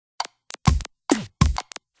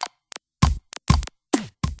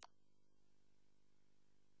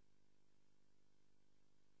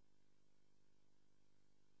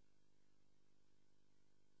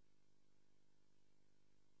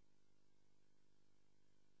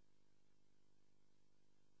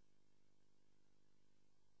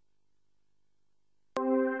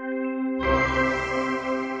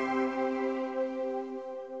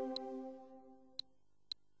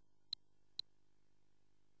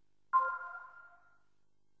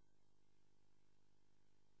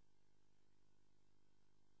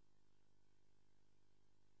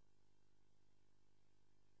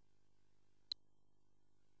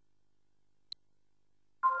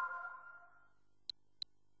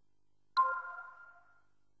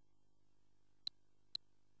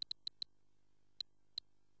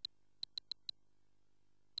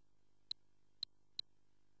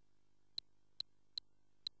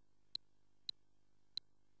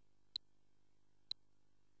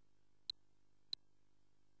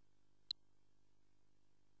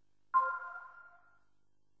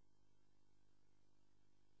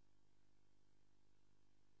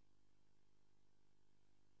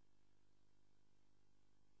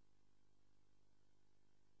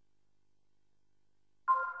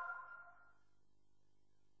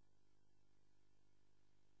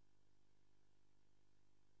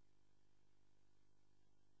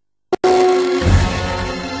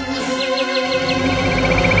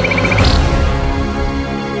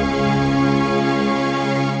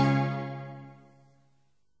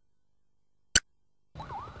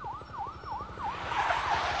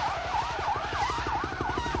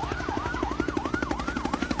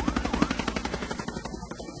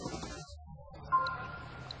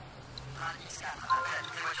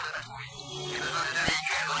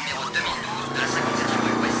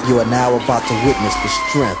You are now about to witness the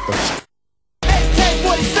strength of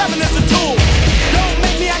AK-47 is a tool. Don't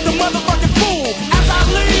make me act a motherfucking fool. As I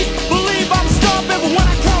leave, believe I'm stomping, but when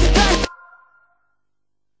I come back.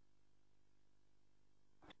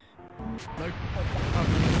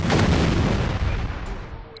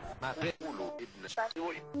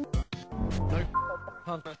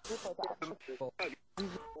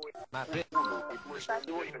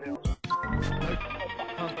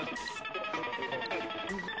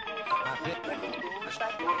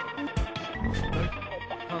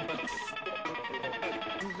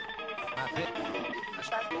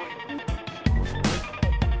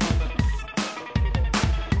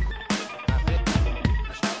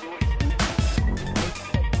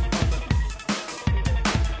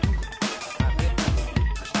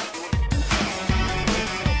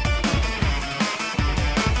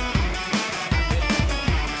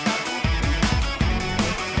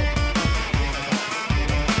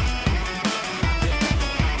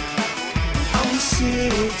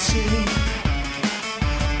 Sitting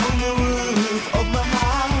on the roof of my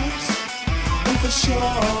house with a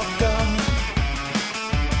shotgun.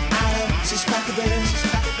 I don't suspect a bit.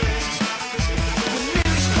 The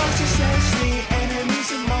news caster says the enemies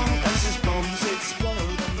among us as bombs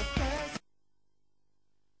explode on the bed.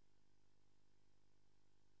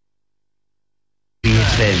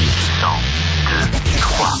 BFM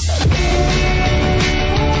 100.3